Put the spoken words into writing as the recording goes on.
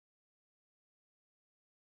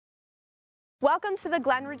Welcome to the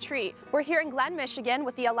Glen Retreat. We're here in Glen, Michigan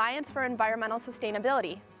with the Alliance for Environmental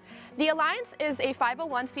Sustainability. The Alliance is a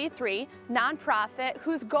 501c3 nonprofit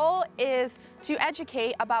whose goal is to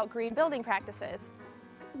educate about green building practices.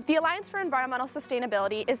 The Alliance for Environmental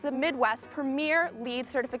Sustainability is the Midwest premier LEED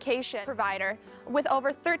certification provider with over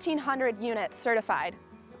 1,300 units certified.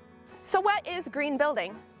 So what is green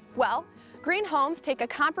building? Well, green homes take a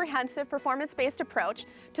comprehensive performance-based approach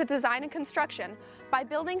to design and construction by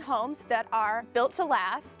building homes that are built to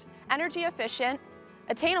last, energy efficient,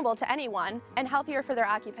 attainable to anyone, and healthier for their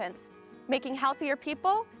occupants, making healthier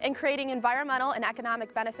people and creating environmental and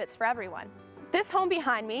economic benefits for everyone. This home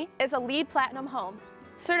behind me is a LEED Platinum home,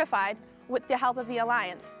 certified with the help of the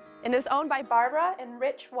Alliance, and is owned by Barbara and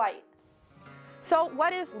Rich White. So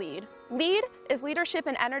what is LEED? LEED is Leadership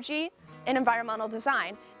in Energy and Environmental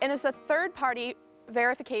Design, and is a third-party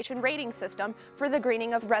verification rating system for the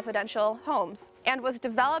greening of residential homes, and was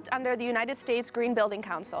developed under the United States Green Building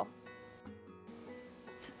Council.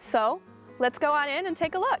 So let's go on in and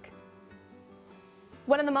take a look.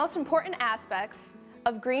 One of the most important aspects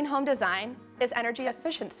of green home design is energy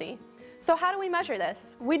efficiency. So how do we measure this?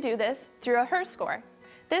 We do this through a HERS score.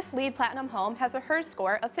 This LEED Platinum home has a HERS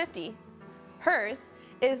score of 50. HERS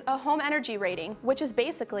is a home energy rating, which is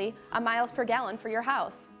basically a miles per gallon for your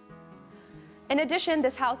house. In addition,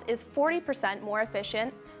 this house is 40% more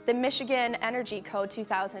efficient than Michigan Energy Code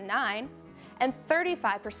 2009 and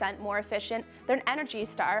 35% more efficient than Energy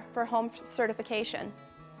Star for home certification.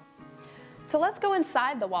 So let's go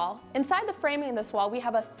inside the wall. Inside the framing of this wall, we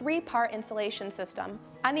have a 3-part insulation system.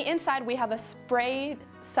 On the inside, we have a sprayed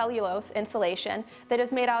cellulose insulation that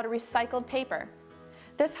is made out of recycled paper.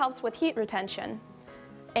 This helps with heat retention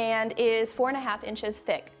and is 4.5 inches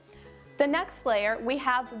thick. The next layer, we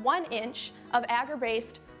have 1 inch of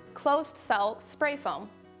agar-based closed cell spray foam,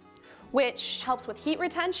 which helps with heat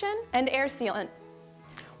retention and air sealant.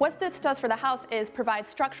 What this does for the house is provide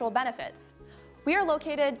structural benefits. We are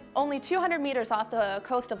located only 200 meters off the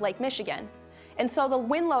coast of Lake Michigan, and so the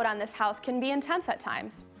wind load on this house can be intense at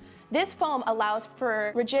times. This foam allows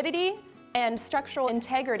for rigidity and structural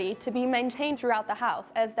integrity to be maintained throughout the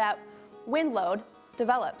house as that wind load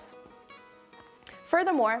develops.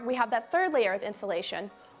 Furthermore, we have that 3rd layer of insulation,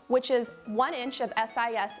 which is 1 inch of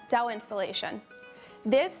SIS Dow insulation.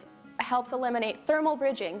 This helps eliminate thermal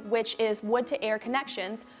bridging, which is wood-to-air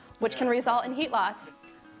connections, which can result in heat loss.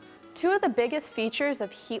 2 of the biggest features of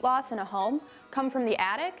heat loss in a home come from the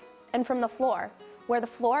attic and from the floor, where the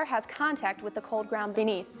floor has contact with the cold ground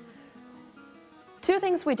beneath. 2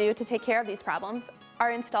 things we do to take care of these problems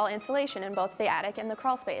are install insulation in both the attic and the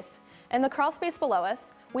crawl space. In the crawl space below us,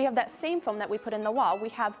 we have that same foam that we put in the wall. We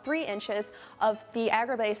have 3 inches of the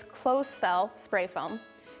agar-based closed cell spray foam.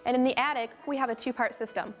 And in the attic, we have a 2-part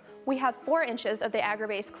system. We have 4 inches of the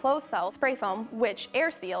agar-based closed cell spray foam, which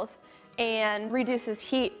air seals and reduces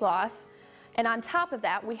heat loss. And on top of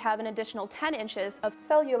that, we have an additional 10 inches of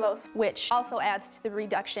cellulose, which also adds to the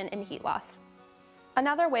reduction in heat loss.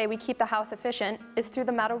 Another way we keep the house efficient is through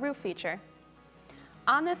the metal roof feature.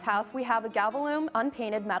 On this house, we have a galvalume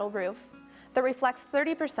unpainted metal roof that reflects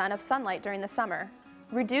 30% of sunlight during the summer,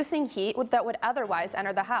 reducing heat that would otherwise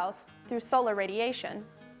enter the house through solar radiation.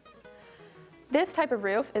 This type of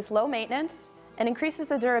roof is low maintenance and increases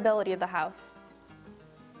the durability of the house.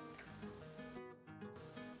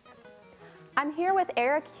 I'm here with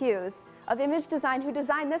Eric Hughes of Image Design, who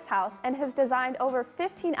designed this house and has designed over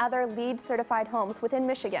 15 other LEED certified homes within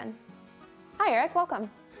Michigan. Hi Eric,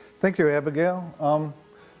 welcome. Thank you, Abigail.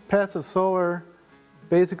 Passive solar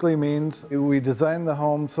basically means we design the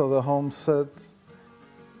home so the home sits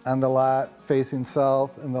on the lot facing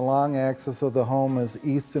south, and the long axis of the home is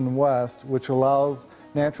east and west, which allows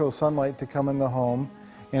natural sunlight to come in the home.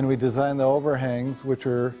 And we design the overhangs, which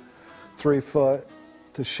are 3 foot,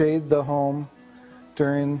 to shade the home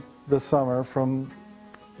during the summer from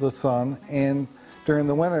the sun, and during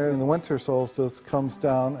the winter, the winter solstice comes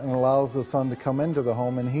down and allows the sun to come into the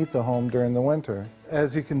home and heat the home during the winter.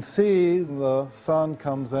 As you can see, the sun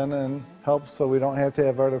comes in and helps, so we don't have to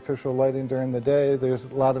have artificial lighting during the day. There's a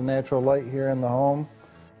lot of natural light here in the home.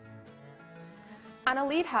 On a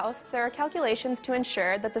LEED house, there are calculations to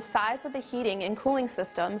ensure that the size of the heating and cooling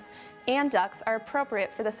systems and ducts are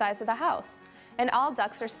appropriate for the size of the house, and all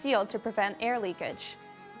ducts are sealed to prevent air leakage.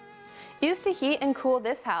 Used to heat and cool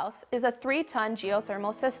this house is a 3-ton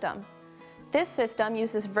geothermal system. This system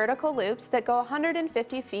uses vertical loops that go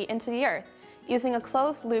 150 feet into the earth, using a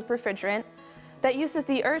closed loop refrigerant that uses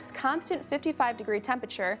the Earth's constant 55-degree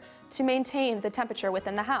temperature to maintain the temperature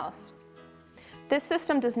within the house. This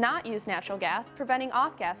system does not use natural gas, preventing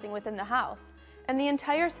off-gassing within the house, and the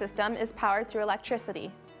entire system is powered through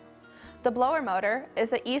electricity. The blower motor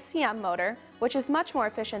is an ECM motor, which is much more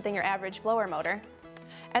efficient than your average blower motor.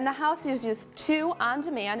 And the house uses 2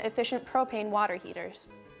 on-demand efficient propane water heaters.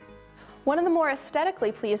 One of the more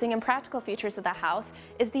aesthetically pleasing and practical features of the house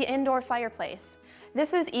is the indoor fireplace.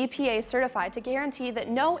 This is EPA certified to guarantee that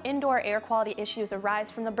no indoor air quality issues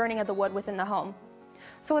arise from the burning of the wood within the home.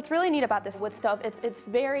 So what's really neat about this wood stove, it's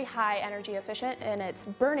very high energy efficient and its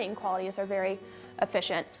burning qualities are very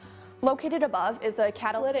efficient. Located above is a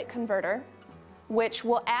catalytic converter, which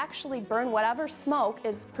will actually burn whatever smoke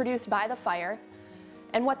is produced by the fire.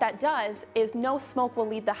 And what that does is no smoke will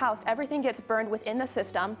leave the house. Everything gets burned within the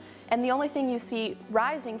system, and the only thing you see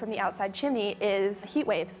rising from the outside chimney is heat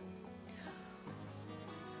waves.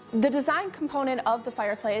 The design component of the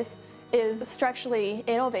fireplace is structurally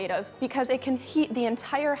innovative because it can heat the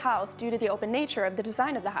entire house due to the open nature of the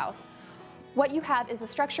design of the house. What you have is a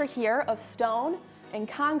structure here of stone and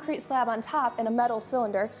concrete slab on top and a metal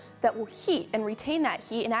cylinder that will heat and retain that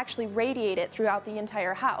heat and actually radiate it throughout the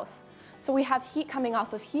entire house. So we have heat coming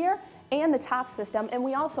off of here and the top system, and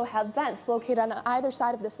we also have vents located on either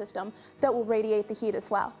side of the system that will radiate the heat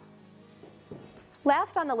as well.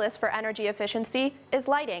 Last on the list for energy efficiency is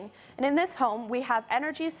lighting, and in this home we have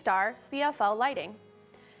Energy Star CFL lighting.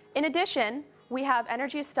 In addition, we have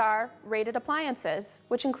Energy Star rated appliances,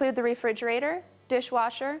 which include the refrigerator,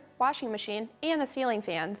 dishwasher, washing machine, and the ceiling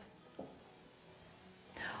fans.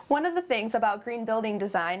 One of the things about green building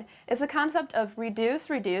design is the concept of reduce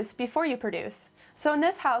before you produce. So in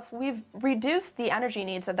this house, we've reduced the energy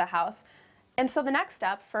needs of the house, and so the next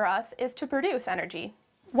step for us is to produce energy.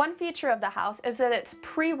 One feature of the house is that it's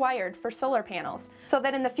pre-wired for solar panels, so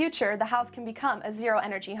that in the future, the house can become a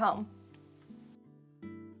zero-energy home.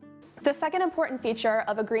 The second important feature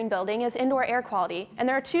of a green building is indoor air quality, and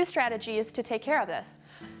there are 2 strategies to take care of this.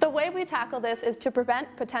 The way we tackle this is to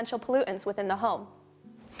prevent potential pollutants within the home.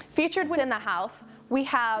 Featured within the house, we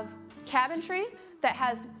have cabinetry that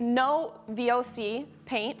has no VOC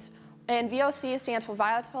paint, and VOC stands for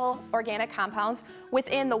volatile organic compounds.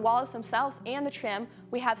 Within the walls themselves and the trim,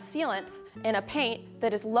 we have sealants in a paint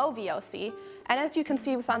that is low VOC, and as you can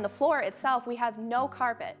see on the floor itself, we have no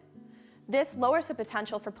carpet. This lowers the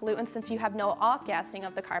potential for pollutants since you have no off-gassing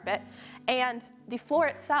of the carpet, and the floor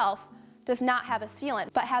itself does not have a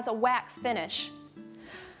sealant, but has a wax finish.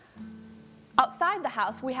 Outside the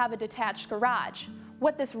house, we have a detached garage.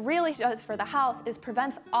 What this really does for the house is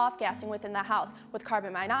prevents off-gassing within the house with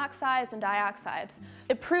carbon monoxides and dioxides,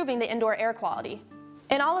 improving the indoor air quality.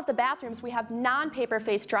 In all of the bathrooms, we have non-paper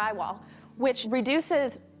face drywall, which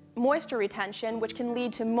reduces moisture retention, which can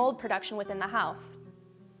lead to mold production within the house.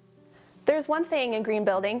 There's one saying in green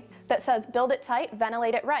building that says, build it tight,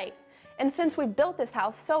 ventilate it right. And since we built this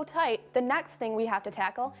house so tight, the next thing we have to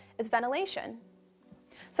tackle is ventilation.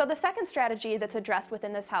 So the second strategy that's addressed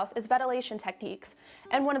within this house is ventilation techniques.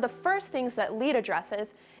 And one of the first things that LEED addresses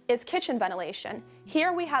is kitchen ventilation.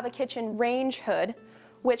 Here we have a kitchen range hood,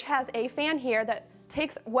 which has a fan here that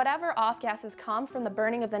takes whatever off gases come from the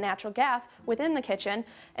burning of the natural gas within the kitchen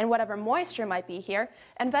and whatever moisture might be here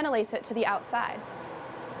and ventilates it to the outside.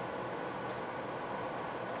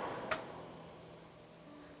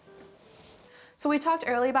 So we talked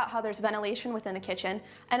earlier about how there's ventilation within the kitchen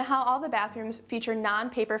and how all the bathrooms feature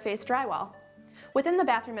non-paper face drywall. Within the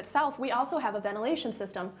bathroom itself, we also have a ventilation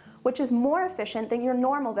system, which is more efficient than your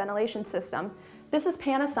normal ventilation system. This is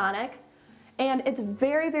Panasonic, and it's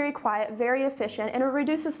very, very quiet, very efficient, and it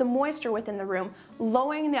reduces the moisture within the room,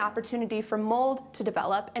 lowering the opportunity for mold to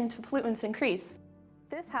develop and to pollutants increase.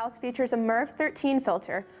 This house features a MERV 13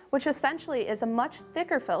 filter, which essentially is a much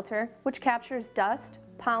thicker filter which captures dust,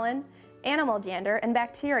 pollen, animal dander, and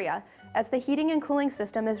bacteria as the heating and cooling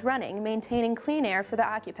system is running, maintaining clean air for the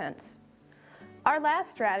occupants. Our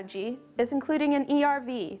last strategy is including an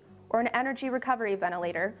ERV, or an energy recovery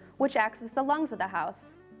ventilator, which acts as the lungs of the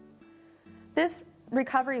house. This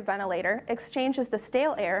recovery ventilator exchanges the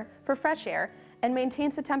stale air for fresh air and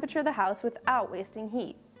maintains the temperature of the house without wasting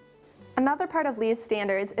heat. Another part of LEED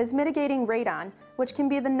standards is mitigating radon, which can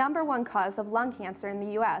be the #1 cause of lung cancer in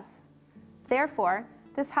the US. Therefore,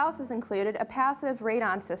 this house has included a passive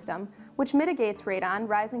radon system, which mitigates radon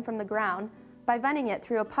rising from the ground by venting it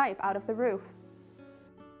through a pipe out of the roof.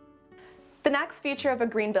 The next feature of a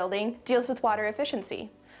green building deals with water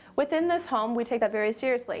efficiency. Within this home, we take that very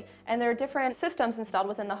seriously, and there are different systems installed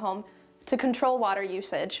within the home to control water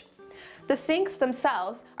usage. The sinks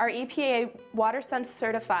themselves are EPA WaterSense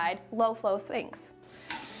certified low-flow sinks.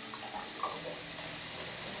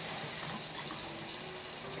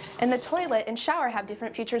 And the toilet and shower have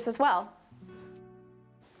different features as well.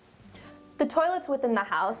 The toilets within the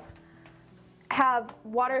house have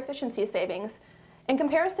water efficiency savings. In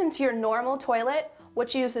comparison to your normal toilet,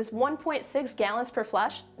 which uses 1.6 gallons per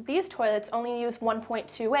flush, these toilets only use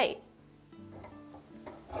 1.28.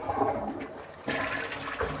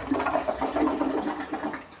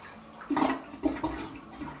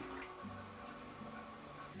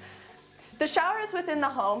 The showers within the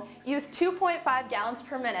home use 2.5 gallons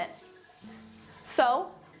per minute. So,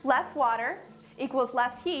 less water equals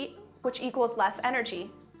less heat, which equals less energy.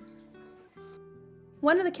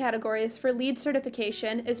 One of the categories for LEED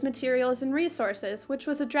certification is materials and resources, which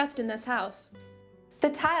was addressed in this house. The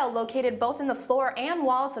tile located both in the floor and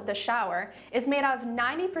walls of the shower is made out of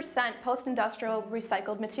 90% post-industrial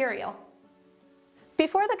recycled material.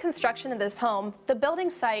 Before the construction of this home, the building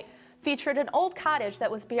site featured an old cottage that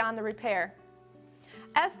was beyond the repair.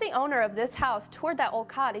 As the owner of this house toured that old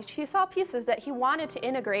cottage, he saw pieces that he wanted to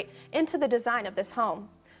integrate into the design of this home.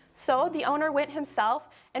 So the owner went himself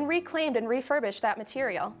and reclaimed and refurbished that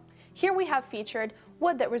material. Here we have featured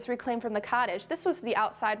wood that was reclaimed from the cottage. This was the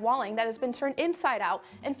outside walling that has been turned inside out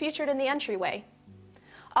and featured in the entryway.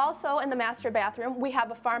 Also in the master bathroom, we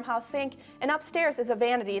have a farmhouse sink, and upstairs is a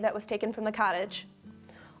vanity that was taken from the cottage.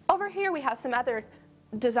 Over here we have some other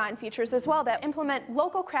design features as well that implement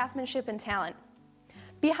local craftsmanship and talent.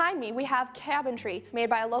 Behind me we have cabinetry made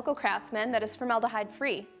by a local craftsman that is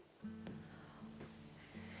formaldehyde-free.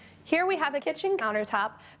 Here we have a kitchen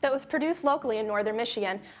countertop that was produced locally in northern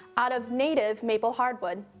Michigan out of native maple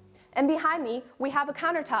hardwood. And behind me we have a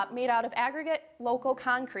countertop made out of aggregate local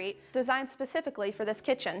concrete designed specifically for this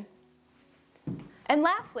kitchen. And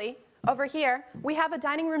lastly, over here we have a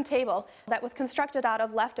dining room table that was constructed out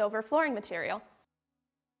of leftover flooring material.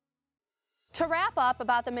 To wrap up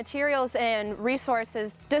about the materials and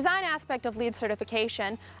resources design aspect of LEED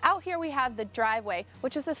certification, out here we have the driveway,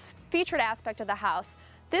 which is a featured aspect of the house.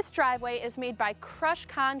 This driveway is made by crushed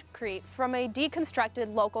concrete from a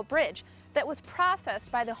deconstructed local bridge that was processed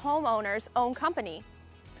by the homeowner's own company.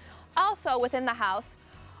 Also within the house,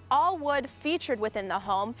 all wood featured within the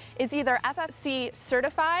home is either FSC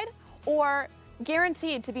certified or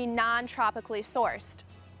guaranteed to be non-tropically sourced.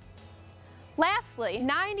 Lastly,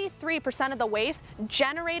 93% of the waste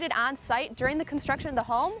generated on site during the construction of the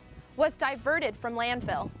home was diverted from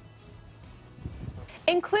landfill.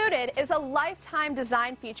 Included is a lifetime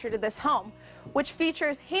design feature to this home, which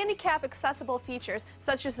features handicap accessible features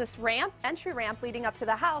such as this ramp, entry ramp leading up to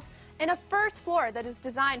the house, and a first floor that is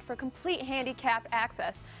designed for complete handicap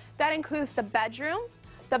access. That includes the bedroom,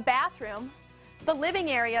 the bathroom, the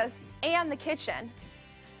living areas, and the kitchen.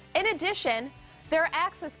 In addition, there are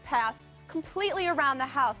access paths completely around the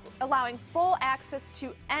house, allowing full access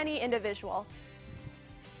to any individual.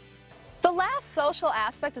 The last social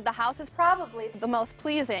aspect of the house is probably the most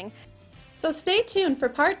pleasing. So stay tuned for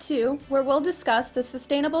part 2, where we'll discuss the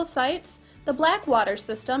sustainable sites, the blackwater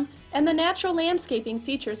system, and the natural landscaping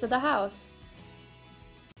features of the house.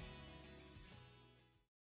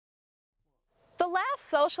 The last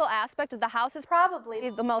social aspect of the house is probably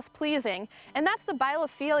the most pleasing, and that's the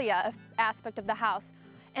biophilia aspect of the house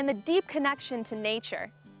and the deep connection to nature,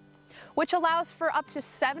 which allows for up to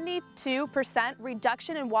 72%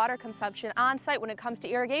 reduction in water consumption on site when it comes to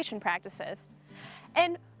irrigation practices.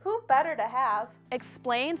 And who better to have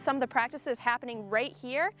explain some of the practices happening right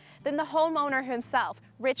here than the homeowner himself,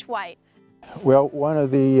 Rich White. Well, one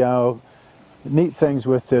of the neat things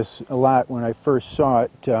with this lot, when I first saw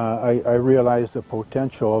it, I realized the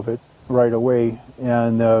potential of it right away.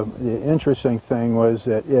 And the interesting thing was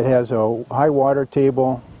that it has a high water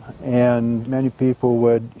table, and many people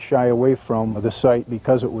would shy away from the site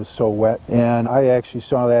because it was so wet, and I actually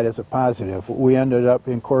saw that as a positive. We ended up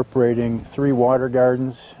incorporating 3 water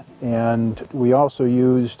gardens, and we also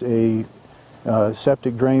used a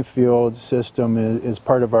septic drain field system as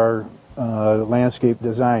part of our landscape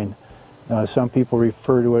design. Some people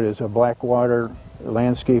refer to it as a blackwater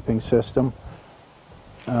landscaping system.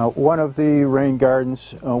 One of the rain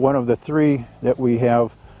gardens, one of the 3 that we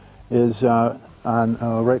have, is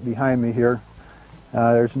right behind me here.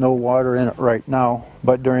 There's no water in it right now,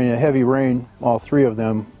 but during a heavy rain, all 3 of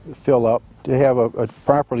them fill up. To have a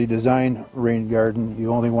properly designed rain garden,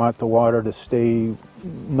 you only want the water to stay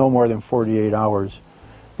no more than 48 hours.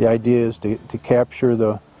 The idea is to capture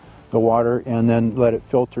the water and then let it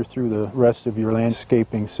filter through the rest of your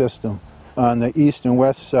landscaping system. On the east and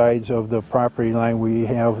west sides of the property line, we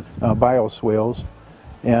have bioswales,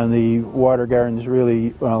 and the water gardens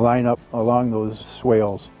really line up along those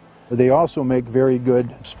swales. They also make very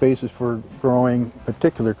good spaces for growing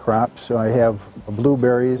particular crops. So I have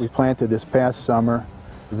blueberries we planted this past summer.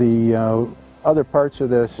 The other parts of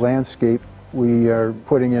this landscape We are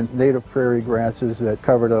putting in native prairie grasses that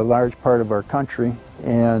covered a large part of our country,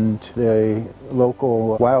 and the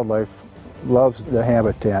local wildlife loves the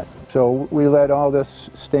habitat. So we let all this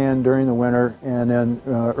stand during the winter, and then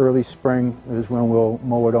early spring is when we'll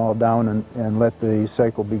mow it all down and let the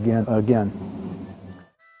cycle begin again.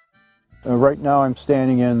 Right now I'm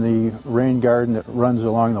standing in the rain garden that runs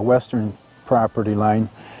along the western property line.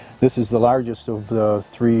 This is the largest of the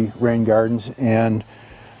 3 rain gardens, and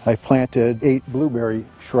I planted 8 blueberry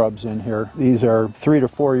shrubs in here. These are 3 to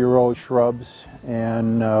 4-year-old shrubs,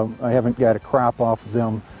 and I haven't got a crop off of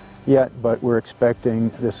them yet, but we're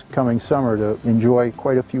expecting this coming summer to enjoy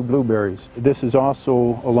quite a few blueberries. This is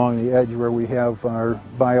also along the edge where we have our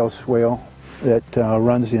bioswale that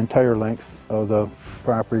runs the entire length of the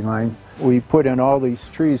property line. We put in all these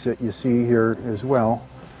trees that you see here as well,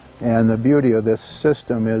 and the beauty of this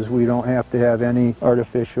system is we don't have to have any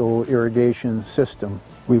artificial irrigation system.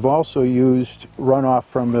 We've also used runoff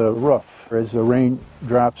from the roof. As the rain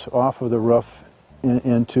drops off of the roof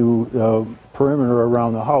into the perimeter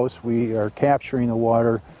around the house, we are capturing the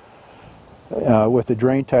water with the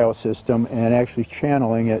drain tile system and actually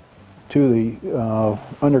channeling it to the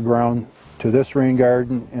underground, to this rain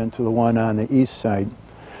garden and to the one on the east side.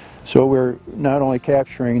 So we're not only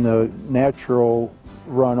capturing the natural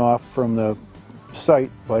runoff from the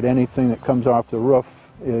site, but anything that comes off the roof,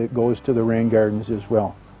 it goes to the rain gardens as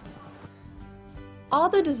well. All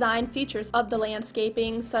the design features of the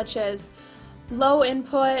landscaping, such as low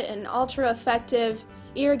input and ultra effective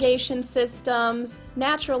irrigation systems,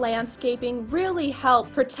 natural landscaping, really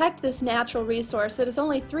help protect this natural resource that is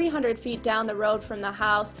only 300 feet down the road from the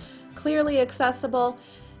house, clearly accessible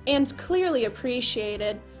and clearly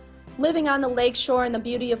appreciated. Living on the lake shore and the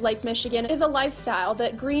beauty of Lake Michigan is a lifestyle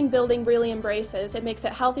that green building really embraces. It makes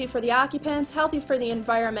it healthy for the occupants, healthy for the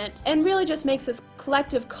environment, and really just makes this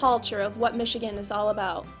collective culture of what Michigan is all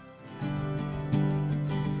about.